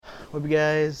What's up,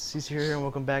 guys? CCHERO here, and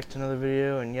welcome back to another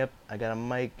video. And yep, I got a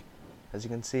mic, as you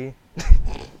can see.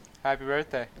 Happy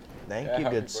birthday. Thank you,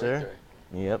 good sir.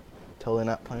 Yep, totally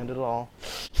not planned at all.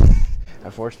 I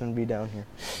forced him to be down here.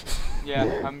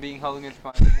 Yeah, I'm being held against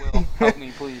my will. Help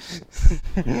me, please.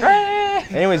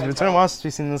 Anyways, but it's been a while since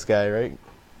we've seen this guy, right?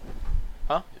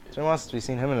 Huh? It's been a while since we've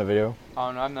seen him in a video.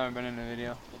 Oh no, I've never been in a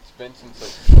video. It's been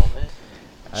since like moment.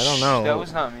 I don't know. That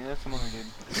was not me, that's some other dude.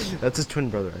 That's his twin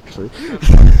brother, actually.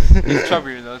 He's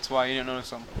chubbier though, that's why you didn't notice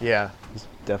him. Yeah,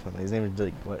 definitely. His name is,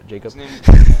 like, what, Jacob?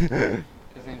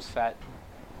 His name's Fat.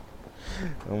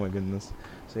 Oh my goodness.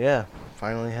 So yeah,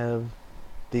 finally have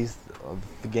the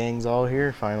gangs all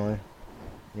here, finally.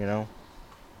 You know?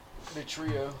 The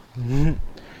trio.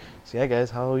 So yeah, guys,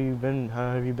 how have you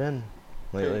been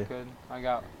lately? Good. I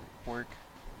got work,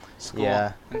 school,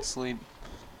 Yeah. and sleep.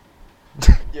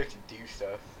 You have to do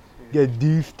stuff. Yeah,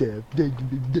 do stuff.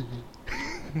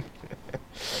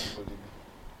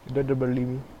 Don't believe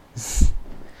me.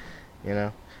 You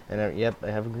know? And yep, I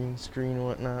have a green screen and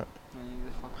whatnot. And you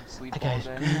just fucking sleep I all got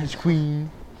a day. green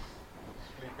screen.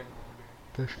 Sleeping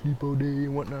all Got sleep all day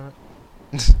and whatnot.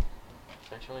 day.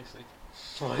 Essentially sleep.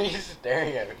 Why are you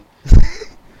staring at me?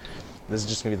 This is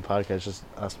just gonna be the podcast, just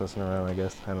us messing around, I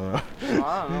guess. I don't know. Well,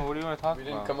 I don't know, what do you want to talk We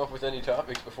about? didn't come up with any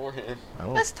topics beforehand.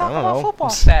 Let's I talk don't about know. football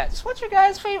stats. What's your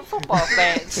guys' favorite football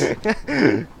stats?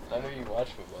 I know you watch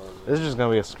football. This is just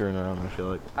gonna be a screwing around, I feel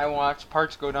like. I watch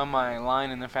parts go down my line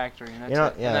in the factory, and that's You know,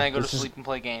 it. yeah, And then I go to this is- sleep and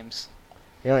play games.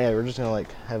 You know, yeah, we're just gonna,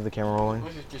 like, have the camera rolling.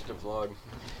 This is just a vlog.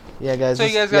 Yeah, guys. So you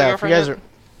this- guys got a yeah, if you girlfriend guys yet? are.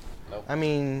 Nope. I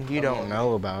mean, you I'm don't lonely.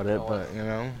 know about it, No, but, you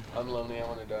know. I'm lonely. I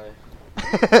want to die.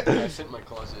 I sit in my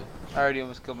closet. I already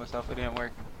almost killed myself. It didn't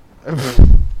work.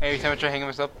 Oh Every time I try hanging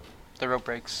myself, the rope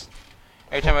breaks.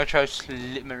 Every time I try to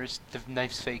slit my wrist, the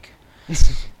knife's fake.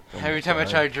 Every time I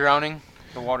try drowning,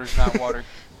 the water's not water.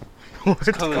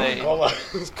 It's Kool-Aid. Coca-Cola.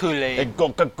 It's Kool-Aid.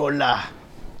 Coca-Cola.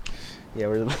 Yeah,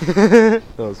 we're that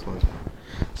was fun.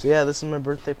 So yeah, this is my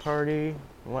birthday party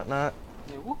and whatnot.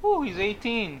 Yeah, woohoo, he's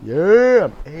 18. Yeah,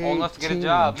 I'm Old enough to get a 18.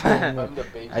 job. I'm the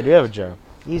baby. I do have a job.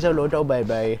 He's a little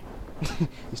baby.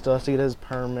 He still has to get his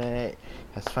permit.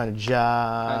 Has to find a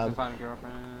I have job. to find a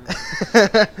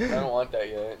girlfriend. I don't want that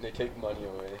yet. They take money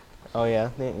away. Oh yeah.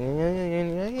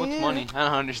 What's money? I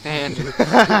don't understand.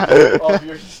 Oh,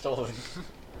 yours is stolen.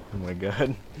 Oh my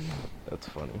god, that's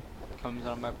funny. Comes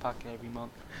out of my pocket every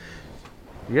month.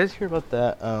 You guys hear about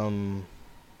that?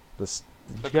 This.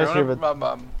 The Did you guys hear about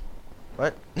Corona,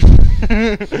 what?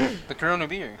 the Corona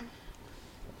beer.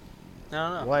 I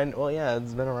don't know. Why? Well, yeah,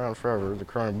 it's been around forever, the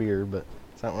Corona beer, but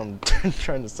it's not what I'm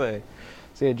trying to say.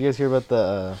 So yeah, did you guys hear about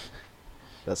the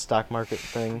that stock market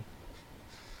thing?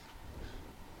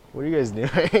 What are you guys doing?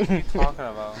 What are you talking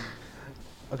about?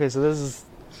 Okay, so this is.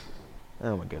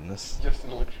 Oh my goodness.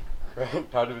 Justin looks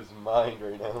cracked out of his mind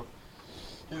right now.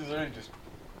 He's literally just.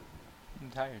 I'm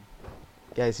tired.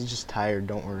 Guys, he's just tired.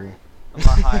 Don't worry. I'm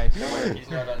not high. I swear. He's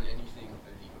not on anything illegal.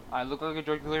 I look like a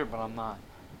drug dealer, but I'm not.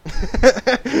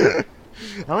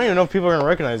 I don't even know if people are gonna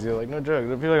recognize you. Like, no joke.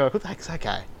 People are like, "Who the heck's that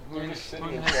guy?" We're just sitting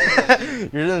in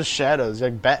You're in the shadows. You're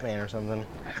like Batman or something.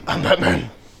 I'm Batman.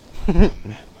 I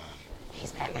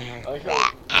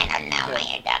don't know what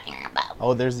you're talking about.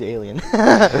 Oh, there's the alien.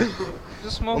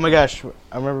 Just smoke. Oh my gosh,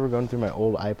 I remember going through my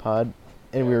old iPod,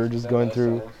 and we were just going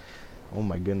through. Oh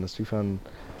my goodness, we found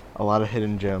a lot of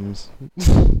hidden gems.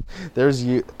 There's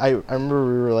you. I remember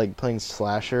we were like playing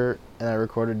Slasher, and I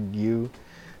recorded you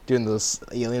doing this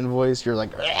alien voice. You're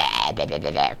like, I'm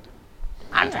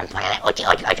from planet Uchi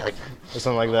Uchi Uchi Uchi. or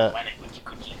something like that. Planet Uchi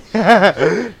Uchi.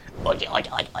 Uchi Uchi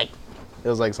Uchi Uchi. It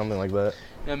was like something like that.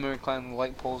 I remember climbing the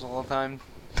light poles all the time.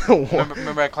 remember,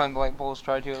 Remember I climbed the light poles,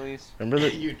 tried to at least.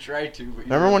 that? You tried to, but you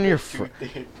Remember when were you're too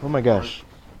thick. Oh my gosh,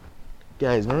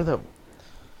 guys, remember that?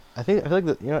 I feel like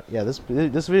that. You know, yeah. This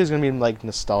video is gonna be like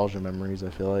nostalgia memories.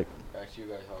 I feel like. Actually, you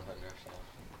guys don't understand.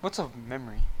 What's a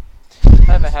memory?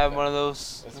 I haven't had one of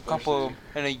those a couple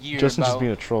in a year. Justin's just about.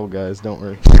 being a troll, guys. Don't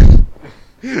worry. I'm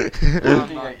One not-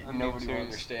 thing that I'm being nobody will serious.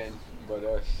 understand but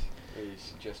us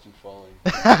is Justin falling.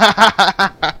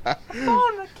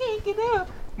 Oh, I can't get up.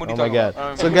 What are Oh you my talking god.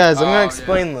 about? So guys, I'm Oh, gonna yeah.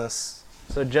 explain this.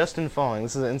 So Justin falling.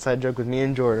 This is an inside joke with me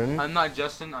and Jordan. I'm not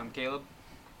Justin. I'm Caleb.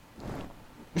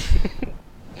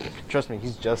 Trust me,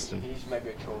 he's Justin. He's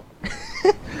mega troll.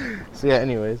 So yeah.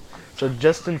 Anyways, so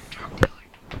Justin.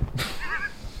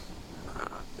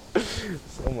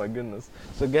 Oh my goodness.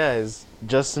 So guys,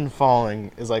 Justin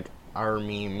falling is like our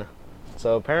meme.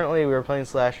 So apparently we were playing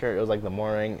Slasher. It was like the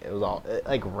morning. It was all it,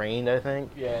 like rained, I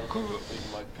think. Yeah. Big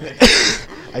mud pit.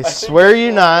 I think swear he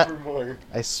you're fell not. overboard.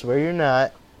 I swear you're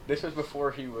not. This was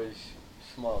before he was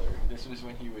smaller. This was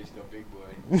when he was the big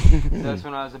boy. That's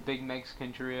when I was a big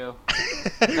Mexican trio.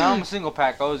 Now I'm a single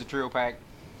pack. I was a trio pack.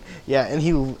 Yeah,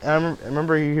 and I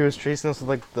remember he was chasing us with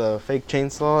like the fake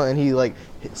chainsaw, and he like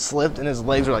slipped, and his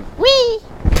legs were like wee.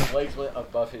 His legs went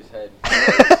above his head.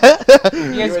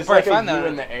 You He guys was could probably like a find U that.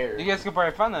 in the air. You guys could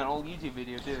probably find that in an old YouTube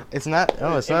video too. It's not.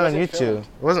 No, it's It not on wasn't YouTube. filmed.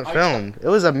 It wasn't I filmed. It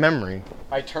was a memory.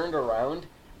 I turned around,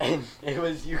 and it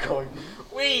was you going,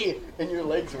 wee! And your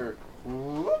legs were,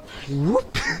 whoop.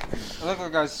 Whoop. I look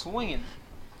like I was swinging.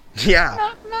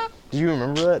 Yeah. Do you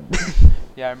remember that?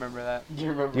 Yeah, I remember that. Do you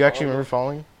remember? You actually falling? remember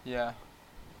falling? Yeah.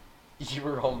 You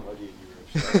were all muddy and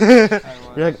you were upset. I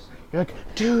was. You're like,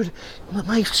 dude,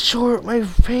 my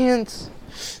pants.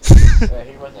 Yeah,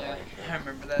 he wasn't Yeah, like I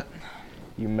remember that.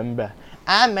 You remember?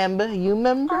 I remember. You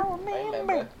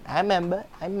remember? I remember.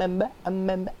 I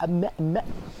remember.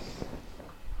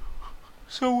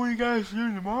 So what are you guys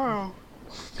doing tomorrow?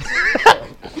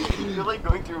 You're like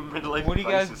going through a midlife What are you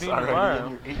guys crisis doing already, tomorrow?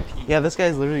 and you're 18. Yeah, this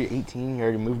guy's literally 18. He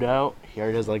already moved out. He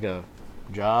already has like a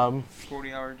job.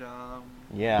 40-hour job.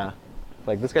 Yeah.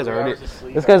 Like this guy's 3 already. hours of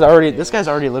sleep This guy's every already. day. This guy's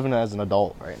already living as an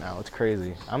adult right now. It's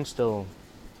crazy. I'm still,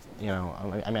 you know,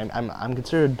 I'm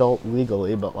considered adult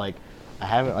legally, but like, I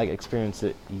haven't like experienced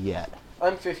it yet.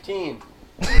 I'm 15.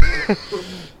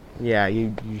 Yeah,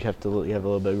 you have to. You have a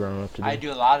little bit of growing up to do. I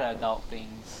do a lot of adult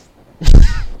things.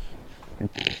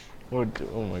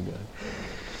 Oh my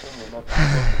god.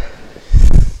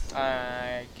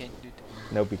 I can't do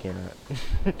that. Nope, you cannot.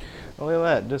 Oh, look at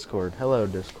that. Discord. Hello,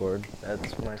 Discord.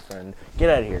 That's my friend. Get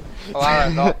out of here. A lot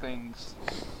of adult things.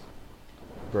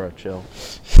 Bro, chill.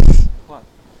 What?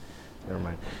 Never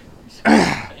mind.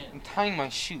 I'm tying my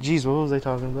shoe. Jeez, what was I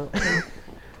talking about?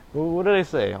 What did I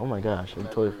say? Oh my gosh. I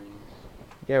totally...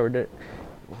 Yeah, we're dead.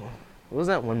 What was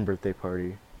that one birthday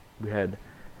party we had?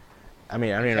 I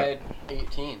mean, I don't I even know. had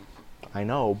 18. I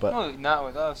know, but... No, not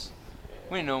with us.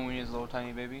 We didn't know him when he was a little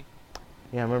tiny baby.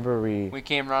 Yeah, I remember we... We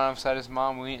came around beside his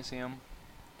mom. We didn't see him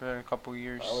for a couple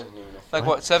years. I wasn't even a Like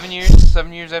What? what? 7 years?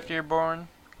 7 years after you're born?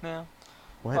 Yeah.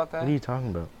 What? about that? What are you talking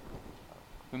about?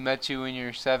 We met you when you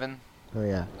were 7. Oh,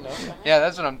 yeah. No, Yeah,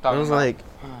 that's what I'm It talking was about. like...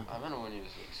 I don't know when he was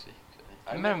like 6.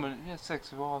 I met him when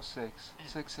 6. We were all 6.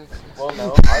 6. Well,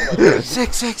 no, I was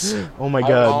 6. Oh my I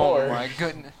god. Oh More. my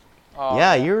goodness. Oh.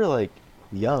 Yeah, you were like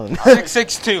young.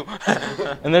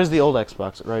 6'2". And there's the old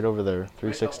Xbox right over there,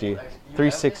 360. You have it?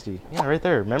 360. Yeah, right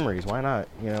there. Memories. Why not?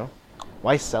 You know,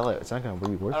 why sell it? It's not gonna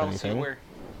be worth I don't see anything. where.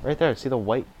 Right there. See the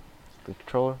white, the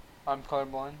controller? I'm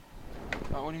colorblind.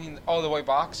 What do you mean? Oh, the white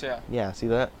box? Yeah. Yeah. See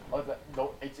that? Oh,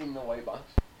 no, it's in the white box.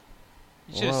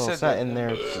 You should have Well, said it's not that. in there.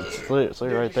 It's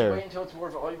literally right You should there. Wait until it's more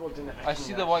valuable than the I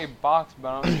see the white box, but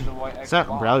I don't see the white Xbox. It's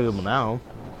not valuable now.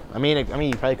 I mean, you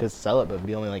probably could sell it, but it'd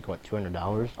be only like what,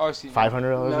 $200, Oh, I see.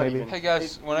 $500 Not maybe. even. Hey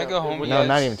guys, when I No, go it home, would- you No, guys,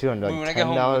 not even 200. Like when I get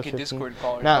home, $10, we can 15. Discord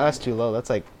call or No, that's something. too low. That's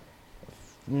like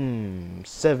 $70,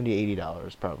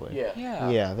 $80 probably. Yeah. Yeah.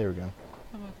 Yeah, there we go.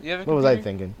 You have a What was I computer?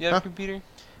 thinking? You have a Huh? computer?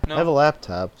 No. I have a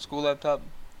laptop. School laptop?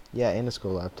 Yeah, and a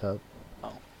school laptop.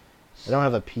 Oh. I don't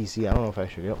have a PC. I don't know if I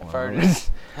should get one. Fired.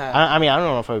 I mean, I don't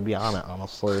know if I would be on it,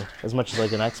 honestly. As much as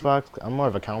like an Xbox, I'm more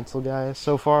of a console guy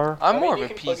so far. I'm I mean, more you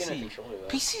of a can plug in a PC. controller, though.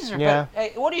 PCs are Yeah. better.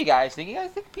 Hey, what do you guys think? You guys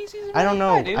think PCs are better? I don't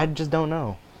know. do. I just don't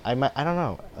know. I don't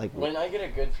know. Like, When I get a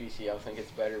good PC, I'll think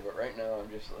it's better, but right now I'm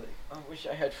just like, I wish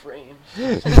I had frames.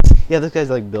 yeah, this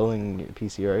guy's like building your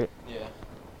PC, right?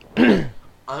 Yeah.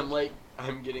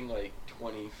 I'm getting like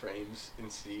 20 frames in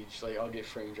Siege. Like, I'll get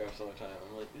frame drops all the time.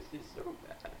 I'm like, this is so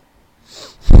bad.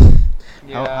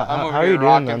 Yeah, How- I'm how over are here you doing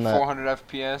rocking on that? 400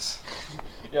 FPS.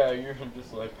 Yeah, you're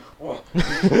just like, whoa.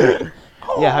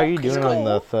 Yeah, how are you It's doing on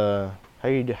cool. the? How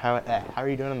are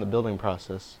you doing on the building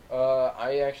process?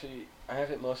 I have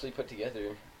it mostly put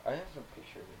together. I have a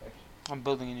picture of it, actually. I'm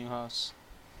building a new house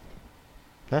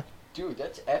Dude,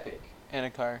 that's epic. and a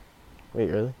car. Wait,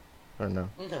 really? Or no?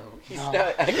 No, he's No.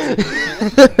 not actually.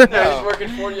 No. He's working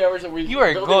 40 hours a week. You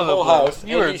are building a whole gullible. house.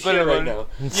 You and are he's here right now.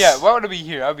 gullible. Yeah, why would I be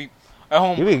here? I'd be at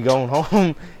home. You'd be going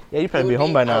home. Yeah, you'd probably He be would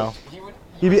home by out. now. He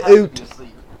He'd be would have to out. be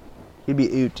asleep. He'd be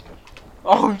oot.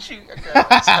 Oh shoot!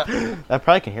 I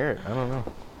probably can hear it. I don't know.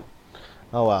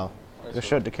 Oh wow. Just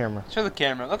show it to camera. Show the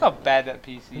camera. Look how bad that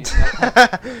PC is.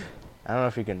 I don't know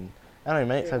if you can. I don't know. You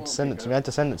might It have to won't send it pick to me. I have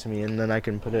to send it to me, and then I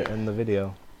can put it in the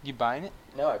video. You buying it?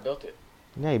 No, I built it.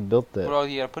 Yeah, you built it. What all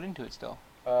you gotta put into it still?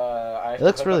 I It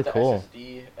looks hooked really up the cool.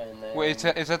 SSD and then Wait,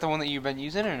 is that the one that you've been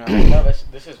using or no? no,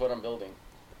 this is what I'm building.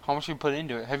 How much you put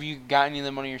into it? Have you got any of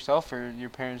the money yourself, or your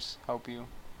parents help you?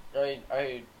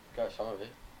 I got some of it,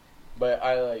 but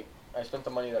I spent the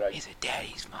money that I Is it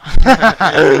daddy's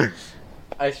mom?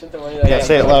 I spent the money that I Yeah, got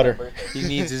say it for my louder. birthday. He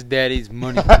needs his daddy's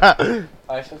money.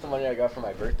 I spent the money I got for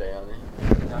my birthday on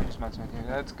it. No, I'm just messing with you.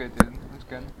 That's good, dude. That's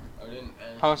good. I didn't.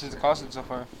 How much has it costed so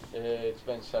far? It's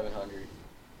been $700.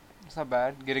 It's not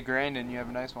bad. Get $1,000 and you have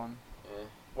a nice one. Yeah.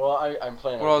 Well, I'm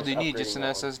planning. What on all do you need? Just an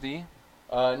upgrading that SSD?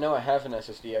 one. No, I have an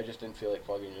SSD. I just didn't feel like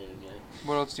plugging it in yet.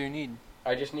 What else do you need?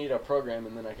 I just need a program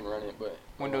and then I can run it. But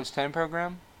Windows 10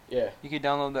 program? Yeah. You could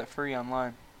download that free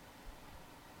online.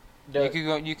 The-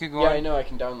 You could go yeah, on. I know I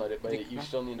can download it, but You you can-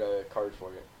 still need a card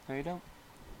for it. No, you don't.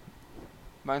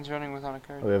 Mine's running without a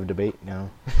card. We have a debate now.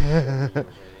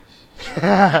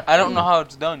 I don't know how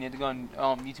it's done. You have to go on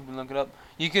YouTube and look it up.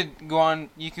 You could go on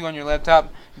your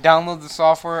laptop, download the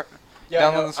software,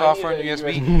 download the software on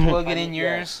USB, plug it in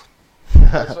yours.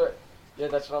 That's what. Yeah,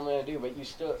 that's what I'm gonna do. But you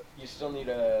still need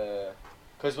a.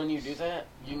 Because when you do that,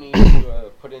 you need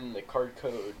to put in the card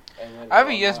code. And then I have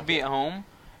a unlock USB it. at home.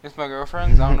 It's my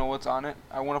girlfriend's. I don't know what's on it.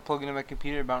 I want to plug it in my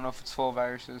computer, but I don't know if it's full of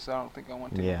viruses. So I don't think I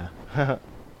want to. Yeah.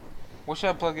 What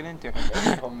should I plug it into?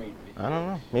 Homemade I don't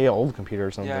know. Maybe an old computer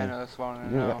or something. Yeah, I know. That's what I want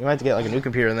to You know. might have to get like a new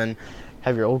computer and then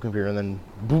have your old computer and then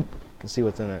boop and see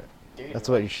what's in it. Dude, That's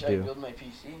what you should I do. build my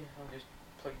PC. I'll just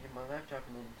plug it in my laptop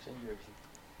and then send you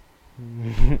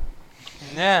everything.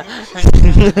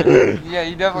 Yeah. Yeah,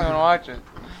 you definitely want to watch it.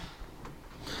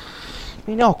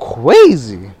 You know,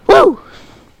 crazy. Woo!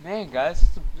 Man, guys,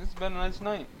 it's been a nice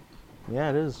night. Yeah,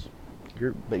 it is.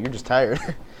 But you're just tired.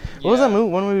 What was that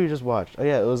movie? One movie we just watched? Oh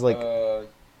yeah, it was like. It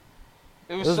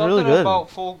was was something really good. about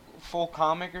full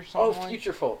comic or Oh, something.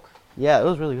 Future Folk. Yeah, it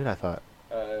was really good. I thought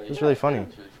It was really funny. It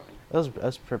was really funny. I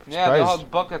was surprised. Yeah, they all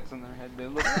had buckets in their head. They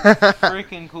look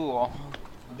freaking cool.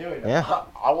 Dude, Yeah.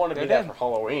 I want to be They're that dead. for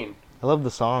Halloween. I love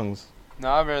the songs.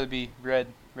 No, I'd rather be red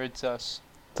sus.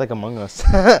 It's like Among Us.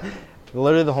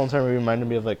 Literally the whole entire movie reminded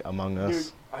me of like Among Us.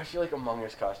 Dude, I feel like Among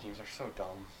Us costumes are so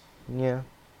dumb. Yeah.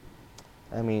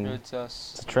 I mean, Red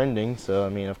sus. it's trending, so I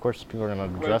mean, of course people are gonna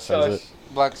Red dress as it.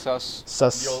 Black sus.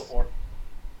 Sus.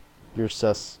 You're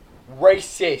sus.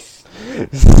 Racist.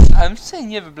 I'm saying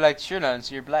you have a black shirt on,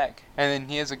 so you're black. And then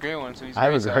he has a gray one, so he's I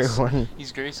gray have a gray sus. one.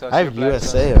 He's gray sus. I you're have black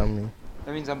USA sus. on me.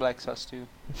 That means I'm black sus too.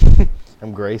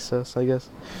 I'm gray sus, I guess.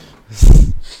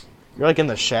 You're like in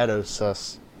the shadows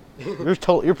sus. You're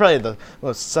probably the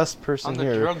most sus person I'm the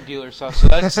here. drug dealer sus. So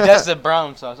that's the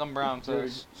brown sus. I'm brown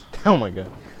sus. Oh my god.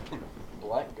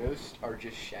 Black ghosts are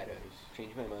just shadows.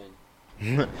 Change my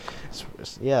mind.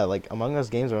 Yeah, like Among Us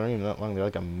games aren't even that long. They're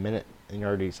like a minute,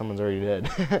 and someone's already dead.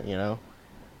 You know.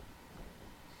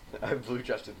 I blew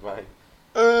Justin's mind.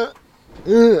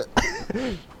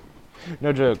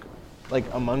 No joke. Like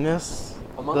Among Us.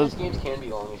 Among Those- Us games can be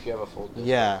long if you have a full disc.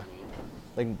 Yeah.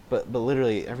 Like, but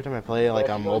literally every time I play like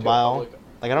But if on you go to a mobile, public-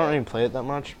 like I don't even play it that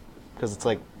much, because it's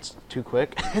like too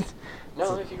quick.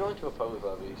 No, if you go into a public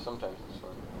lobby, sometimes it's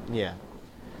fun. Yeah.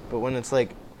 But when it's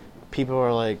like, people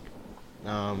are like,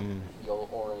 Yellow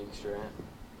orange strap.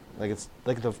 like it's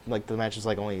like the match is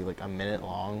like only like a minute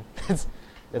long. it's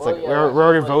Well, like yeah, we're that's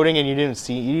already like- voting and you didn't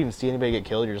even see anybody get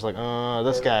killed. You're just like,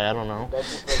 this Yeah, guy, I don't know.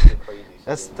 That's just like the crazy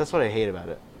stuff. That's what I hate about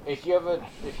it. If you have like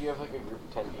a group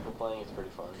of 10 people playing, it's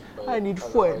pretty fun. But I need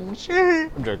otherwise-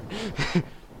 friends. I'm joking.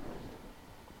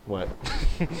 What?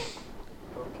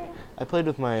 Okay. I played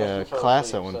with my Justin fell class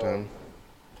asleep, at one so- time.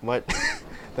 What?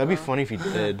 That'd be funny if you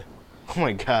did. Oh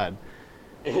my god.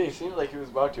 It seemed like he was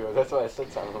about to. That's why I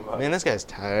said something about Man, it. this guy's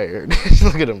tired.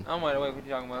 Look at him. I'm wide awake. What are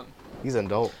you talking about? He's an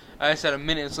adult. I just had a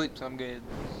minute of sleep, so I'm good.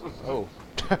 Oh.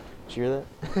 Did you hear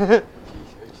that?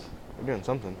 Jesus. We're doing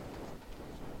something.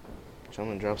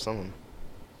 Someone dropped something.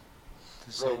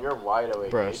 Man, you're wide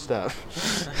awake. Bro, dude. stop.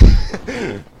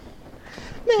 Can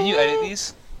you edit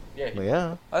these? Yeah. Well,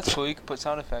 yeah. That's cool. You can put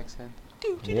sound effects in.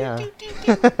 Yeah.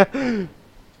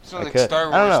 So I like could. Star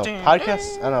Wars. I don't know.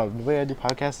 Podcasts, I don't know. The way I do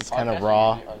podcasts, it's kind of Podcasts are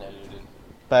raw. usually unedited.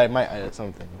 But I might edit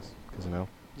some things. Because,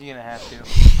 You're gonna have to.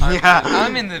 Yeah.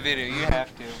 I'm in the video. You have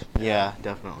to. Yeah,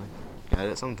 definitely.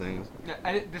 Edit some things. Yeah,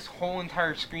 edit this whole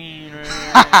entire screen.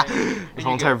 This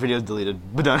whole entire video is deleted.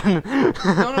 But done.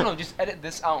 No. Just edit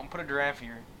this out and put a giraffe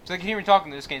here. So they can hear me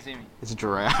talking. They just can't see me. It's a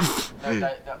giraffe.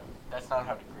 That's not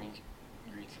how the green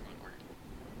screen works.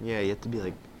 Yeah, you have to be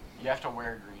like, You have to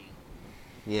wear green.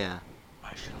 yeah.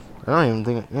 I should have I don't even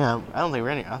think, I don't think we're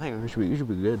any, I think we should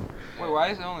be good. Wait, why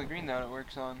is it only green that it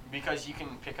works on? Because you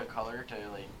can pick a color to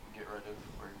like get rid of.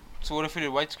 Or So what if we did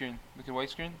white screen? We could white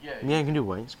screen? yeah. Yeah, you can do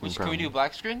white screen. Can we do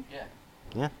black screen? Yeah.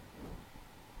 Yeah.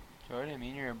 Jordan, I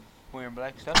mean you're wearing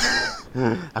black stuff.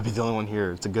 I'd be the only one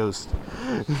here. It's a ghost.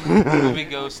 Movie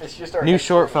Ghost. It's just our New head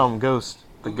short screen. film, Ghost.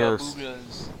 The Ooga Ghost.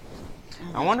 boogas.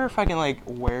 I wonder if I can like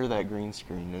wear that green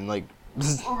screen and like,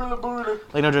 Oogala boogala.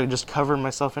 like no joke, just cover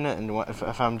myself in it and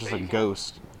if I'm just a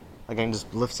ghost. Like I can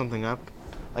just lift something up.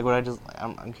 Like what I just,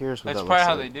 I'm curious what That's that probably looks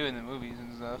how like. they do in the movies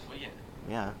and stuff. Well,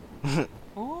 yeah. Yeah.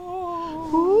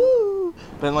 Ooh. Ooh.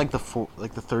 But in like the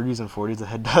 30s and 40s, the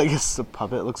head like a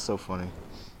puppet looks so funny.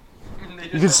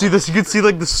 You can see this. You can see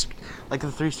like like the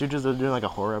Three Stooges. They're doing like a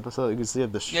horror episode. You can see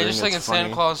the string. Yeah, just like it's in funny.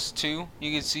 Santa Claus 2,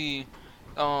 you can see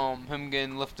him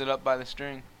getting lifted up by the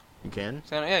string. You can.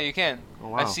 Yeah, you can. Oh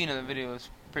wow. I've seen it in the video. It's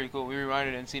pretty cool. We rewinded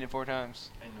it and seen it 4 times.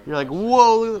 You're like,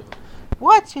 whoa.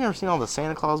 What? You never seen all the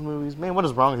Santa Claus movies? Man, what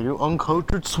is wrong with you?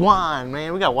 Uncultured swine,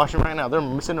 man. We gotta watch them right now. They're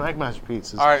cinematic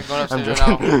masterpieces. Alright, going upstairs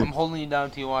now. I'm holding you down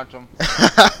till you watch them.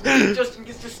 Justin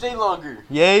gets to stay longer.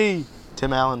 Yay!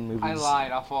 Tim Allen movies. I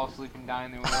lied. I'll fall asleep and die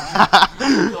in the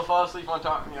window. He'll fall asleep on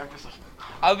top of me. I'm just like,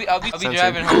 I'll be Censored.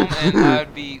 driving home and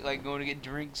I'd be like going to get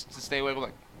drinks to stay awake.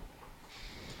 Like,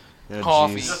 Yeah,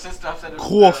 Coffee. jeez. Justin stops at a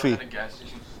Coffee. at a gas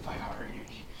station. 5 hour.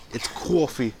 It's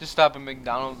coffee. just stop at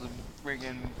McDonald's and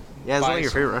friggin' Yeah, is that buy like your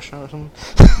some- favorite restaurant or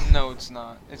something? No, it's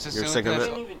not. It's just You're the sick only of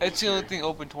thing it? that's- It's the only thing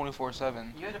open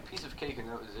 24/7. You had a piece of cake and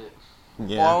that was it.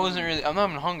 Yeah. Well, I wasn't really. I'm not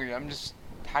even hungry. I'm just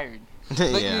tired.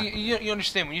 Like, yeah. you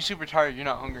understand when you're super tired, you're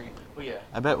not hungry. Well, yeah.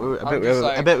 I bet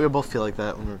just we both feel like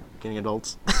that when we're getting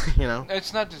adults. You know.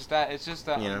 It's not just that. It's just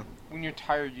that You know. when you're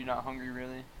tired, you're not hungry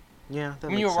really. Yeah. That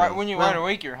When makes you're sense. when you're Well, wide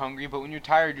awake, you're hungry. But when you're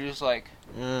tired, you're just like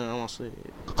I want to sleep.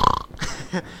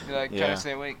 you're like trying Yeah. to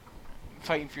stay awake,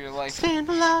 fighting for your life. Stand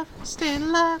alive, stand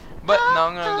alive. But now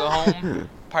I'm gonna go home.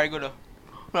 Probably go to.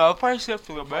 Well, I'll probably sleep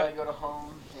for a little I bit. go to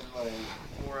home in like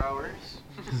 4 hours.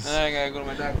 And then I gotta go to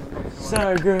my doctor.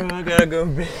 Sorry, girl, I gotta go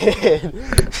to bed.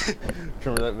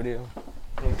 Remember that video?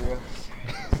 Hey, bro.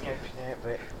 Sketch that,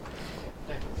 but.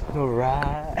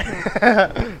 Alright.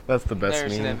 That's the best Never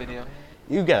seen that meme. video.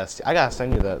 I gotta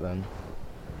send you that then.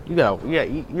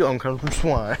 You uncomfortable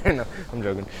swine. No, I'm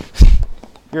joking.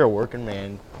 You're a working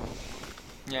man.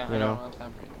 Yeah, You I know? don't have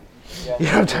time for it. Yeah, You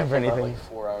don't have time for about, anything. Like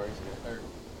 4 hours ago.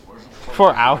 Or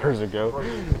 4 hours ago. 4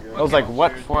 years ago. I was like, Okay,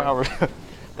 what? 4 4 years hours?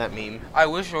 That meme. I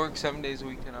wish I worked 7 days a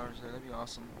week, 10 hours a day. That'd be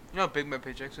awesome. You know how big my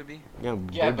paychecks would be? Yeah,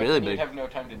 Yeah, they're but really then you'd big. have no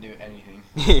time to do anything.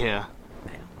 Yeah. I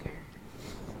don't care.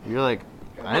 You're like,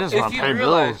 I just want If to you pay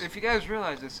realize, bills. if you guys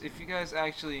realize this, if you guys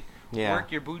actually Yeah.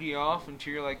 work your booty off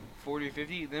until you're like 40 or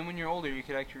 50, then when you're older, you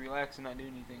could actually relax and not do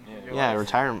anything. with your Yeah, life.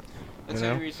 retirement. That's you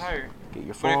how know? you retire. Get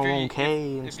your But if,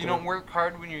 401k and if stuff. you don't work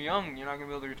hard when you're young, you're not gonna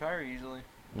be able to retire easily.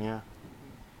 Yeah.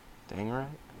 Dang right.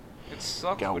 It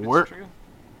sucks, Gotta but work. it's true.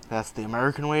 That's the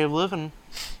American way of living.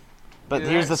 But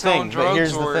Either here's that, the selling thing. But drugs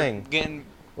here's the or thing. Getting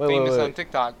Wait, famous wait. on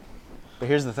TikTok. But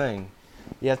here's the thing.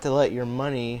 You have to let your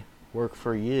money work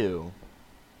for you.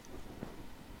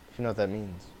 If you know what that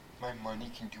means. My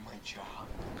money can do my job.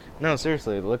 No,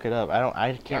 seriously, look it up.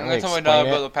 I can't I'm really gonna tell my explain dog it.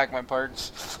 about to pack my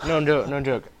parts. No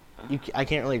joke. I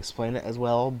can't really explain it as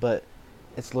well, but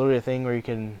it's literally a thing where you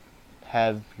can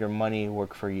have your money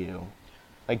work for you.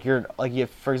 If,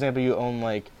 for example, you own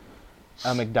like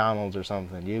a McDonald's or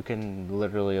something, you can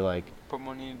literally like, Put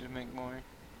money in to make more.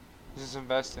 This is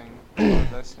investing.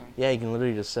 Investing. yeah, you can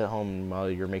literally just sit home while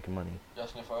you're making money.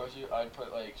 Justin, if I was you, I'd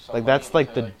put like some Like, money that's like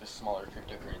into, the- the smaller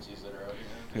cryptocurrencies that are out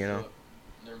You know?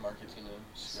 Their market's gonna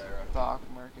skyrocket. Stock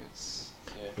markets.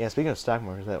 Yeah. Yeah, speaking of stock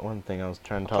markets, that one thing I was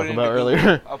trying to I'll talk put it about into Google.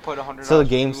 earlier. I'll put $100. So for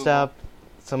GameStop,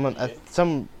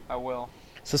 Google. I will.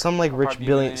 some like I'll rich probably be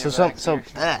billion, a so millionaire some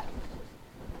back there.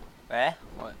 Eh?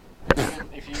 What?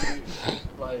 If you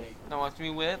like, No, wants me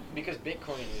with? because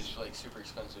Bitcoin is like super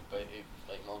expensive, but it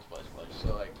like multiplies twice.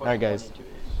 So like, put Alright, money guys. into it.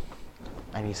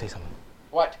 I need to say something.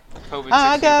 What? COVID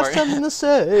I 60 got party. something to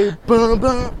say. Bum,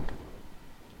 bum.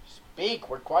 Speak.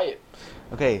 We're quiet.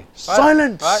 Okay,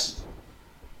 silence. What?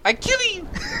 I kill you!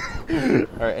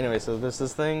 All right. Anyway, so there's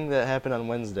this thing that happened on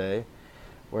Wednesday,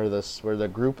 where the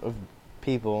group of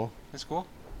people. That's cool.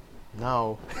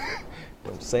 No,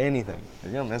 don't say anything.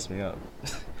 You're gonna mess me up.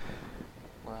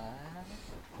 What?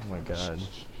 Oh my god.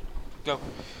 Go.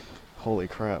 Holy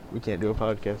crap. We can't do a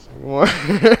podcast anymore.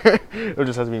 It'll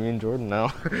just have to be me and Jordan now.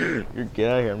 Get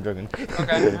out of here. I'm joking.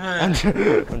 Okay.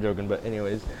 I'm joking. But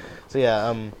anyways, so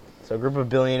yeah. So a group of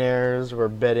billionaires were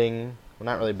betting. Well,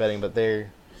 not really betting, but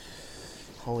they're.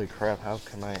 Holy crap! How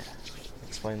can I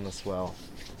explain this well?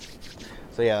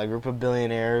 So yeah, a group of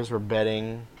billionaires were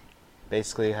betting.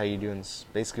 Basically, how you do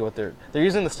basically what they're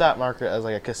using the stock market as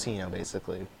like a casino,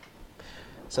 basically.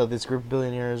 So this group of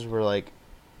billionaires were like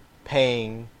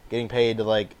getting paid to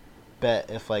like bet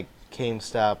if like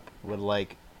GameStop would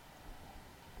like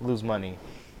lose money,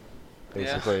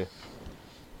 basically.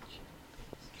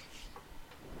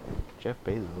 Jeff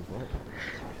Bezos, what?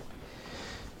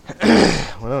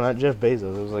 Well, no, not Jeff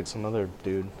Bezos. It was like some other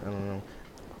dude. I don't know.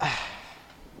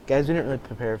 Guys, we didn't really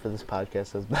prepare for this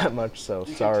podcast that much, so You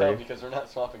can sorry. tell because we're not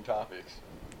swapping topics.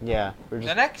 Yeah, we're The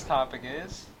just. next topic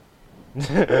is.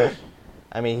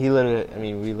 I mean, we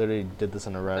literally did this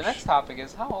in a The rush. next topic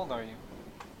is, how old are you?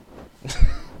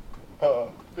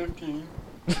 15.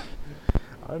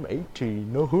 I'm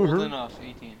 18. No. Old enough,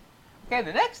 18. Okay,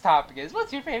 the next topic is,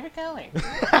 what's your favorite color?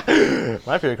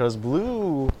 My favorite color is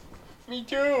blue. Me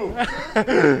too.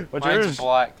 What's Mine's yours?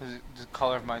 black, because it's the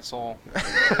color of my soul.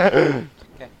 Okay.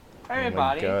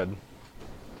 Everybody,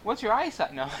 what's your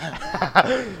eyesight? No.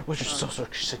 What's your social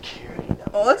security number?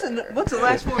 Oh, what's the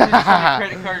last four digits on your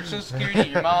credit card, social security,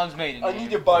 your mom's maiden I name?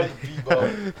 need to buy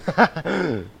V-Bucks.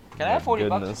 Can I have 40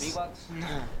 bucks Goodness. for V-Bucks?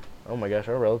 Oh my gosh,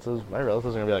 my relatives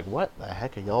are gonna be like, what the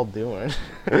heck are y'all doing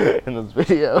in this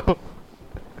video?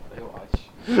 They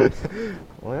watch.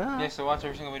 Well, yeah. Yeah, so watch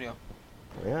every single video.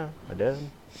 Yeah, I did.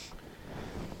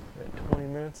 20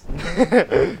 minutes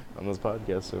on this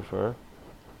podcast so far.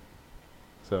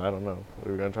 So I don't know what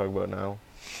we're gonna talk about now.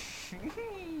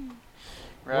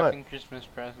 Wrapping Christmas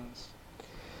presents.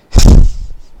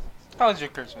 How was your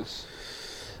Christmas?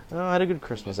 Oh, I had a good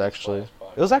Christmas actually.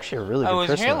 It was actually a really good I was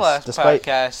Christmas. here last despite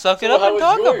podcast. Suck it So up how and was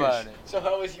talk yours? about it. So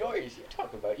how was yours? You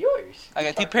talk about yours. I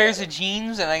got 2 pairs of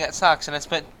jeans and I got socks and I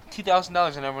spent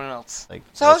 $2,000 on everyone else. like.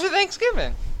 So how was your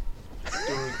Thanksgiving?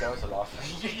 Dude, that was a lot.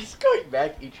 You're just going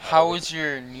back each. How was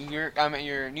your New Year? I meant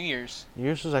your New Year's.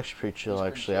 Yours was actually pretty chill It was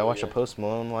pretty actually. I chill, watched a yeah. Post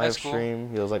Malone live That's cool. stream.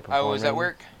 He was like I performing. was at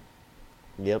work.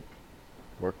 Yep.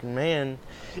 Working man.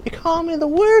 You call me the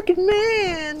working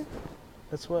man.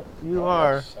 That's what you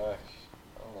are. That sucks.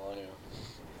 I don't want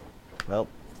to. Well,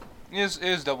 It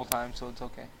was double time, so it's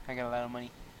okay. I got a lot of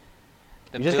money.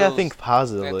 The you just gotta bills- think I got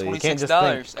positively. You can't just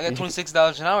think. I got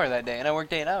 $26 an hour that day, and I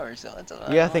worked 8 hours, so that's a lot.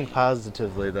 You gotta of think money.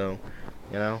 positively though.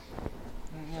 You know.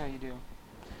 Yeah, you do.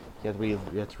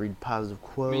 You have to read positive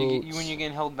quotes. When you're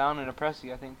getting held down and oppressed, you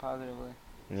gotta think positively.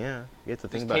 Yeah. You have to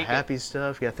think Just about take it. happy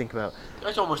stuff. You gotta think about.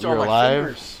 That's almost You're all my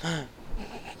alive. fingers.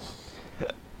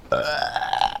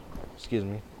 Excuse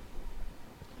me.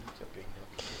 It's a big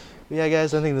no. Yeah,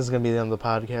 guys. I think this is gonna be the end of the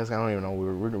podcast. I don't even know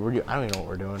I don't even know what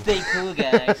we're doing. Stay cool,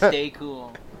 guys. Stay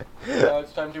cool. Now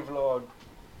it's time to vlog.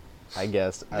 I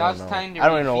guess. I Now don't it's know. time to I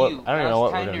don't even know what. review. I don't even Now know what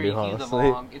it's we're time gonna to do. review the Honestly.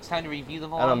 vlog. It's time to review the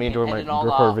vlog. I don't mean to and edit all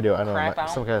record a the video. I don't know. crap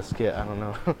Some out. kind of skit. I don't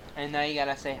know. And now you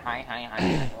gotta say hi.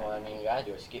 Well, I mean, you gotta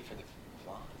do a skit for the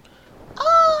vlog.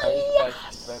 Oh,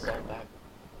 Back.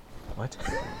 What?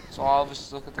 So all of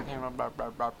us look at the camera.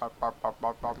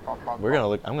 We're gonna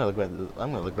look. I'm gonna look back.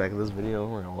 I'm gonna look back at this video.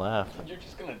 And we're gonna laugh. You're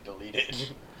just gonna delete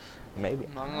it. Maybe.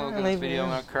 I'm gonna look at this video. I'm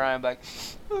gonna cry. I'm like,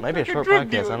 Might be a short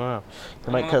podcast. I don't know.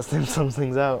 They might cut some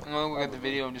things out. I'm gonna look at the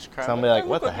video and just cry. Some be like,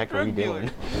 "What the heck are we doing?"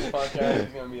 This podcast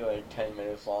is gonna be like 10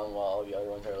 minutes long, while all the other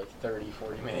ones are like 30,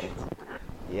 40 minutes.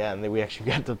 Yeah, and then we actually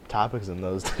got the topics in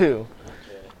those too.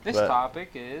 Yeah. This But-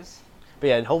 topic is. But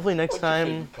yeah, hopefully next What's your time.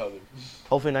 favorite color?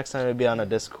 Hopefully next time it'll be on a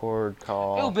Discord It'll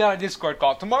call. be on a Discord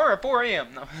call tomorrow at 4 a.m.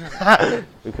 No.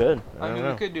 We could. I I don't mean,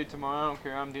 know. we could do it tomorrow. I don't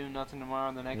care. I'm doing nothing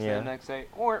tomorrow. The next day, Yeah. the next day,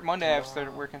 or Monday. I've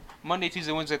started working. Monday,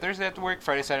 Tuesday, Wednesday, Thursday I have to work.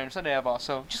 Friday, Saturday, and Sunday I have off.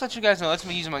 So just let you guys know. That's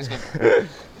me using my schedule.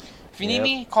 If you need Yep.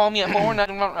 me, call me at 4. No,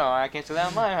 I can't say that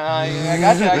on mine. I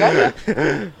got you. I got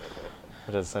you.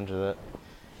 I just censor that.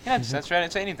 Yeah, that's right. I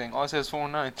didn't say anything. All I said is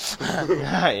 419.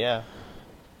 Yeah.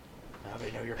 Now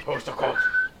they know your postal code.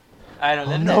 I don't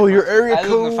Oh, live no, there. your area I live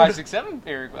in code. the 567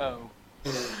 area. Oh,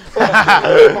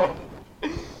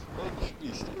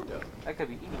 that could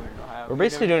be anywhere in Ohio. We're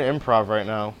basically doing improv right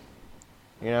now.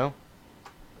 You know?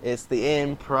 It's the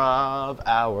improv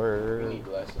hour. We need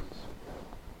lessons.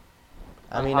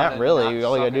 I mean, not really.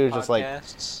 All you gotta do is just like.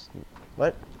 Podcasts.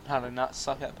 What? How to not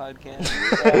suck at podcasts.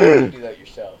 You can do that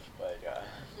yourself, but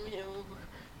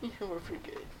we're pretty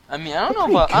good. I mean, I don't know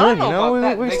Pretty about. I don't good, know you know? about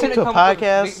that. We They stick couldn't to a come up with-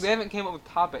 podcast. They haven't came up with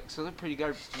topics, so they're pretty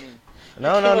garbage to me.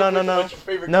 No.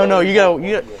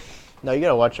 You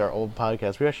gotta watch our old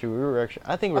podcast. We were actually.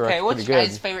 I think we were Okay, actually what's pretty your good.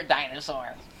 guys' favorite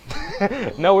dinosaur?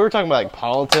 No, we were talking about like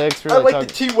politics. We I were like talking.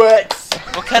 the T-Rex.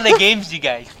 What kind of games do you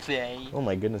guys play? Oh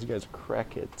my goodness, you guys are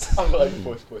crackheads. I like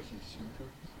first person shooter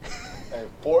and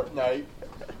Fortnite.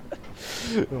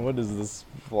 What is this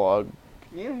vlog?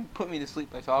 You put me to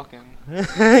sleep by talking.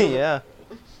 Yeah.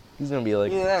 He's gonna be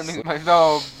like. Yeah, my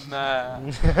dog. Nah.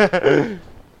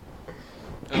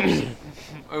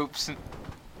 Oops.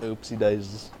 Oopsie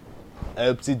daisies.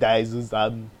 Oopsie daisies.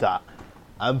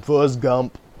 I'm Forrest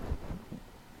Gump.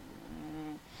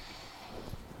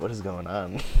 What is going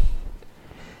on?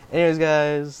 Anyways,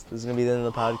 guys, this is gonna be the end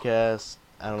of the podcast.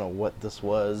 I don't know what this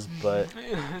was, but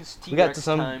It's we got to T-Rex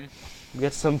some- time. we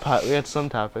got some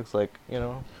topics like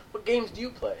What games do you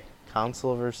play?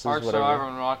 console versus Arch whatever. Survivor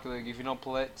and Rocket League. If you don't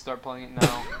play it, start playing it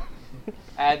now.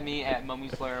 Add me at Mummy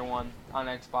Slayer 1 on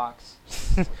Xbox.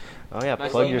 Oh yeah, My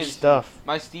plug Steam your is- stuff.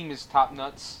 My Steam is top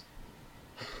nuts.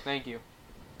 Thank you.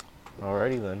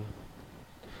 Alrighty then.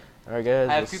 Alright guys,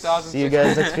 I have we'll see you 2,600.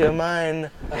 guys next video of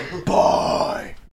mine. Bye!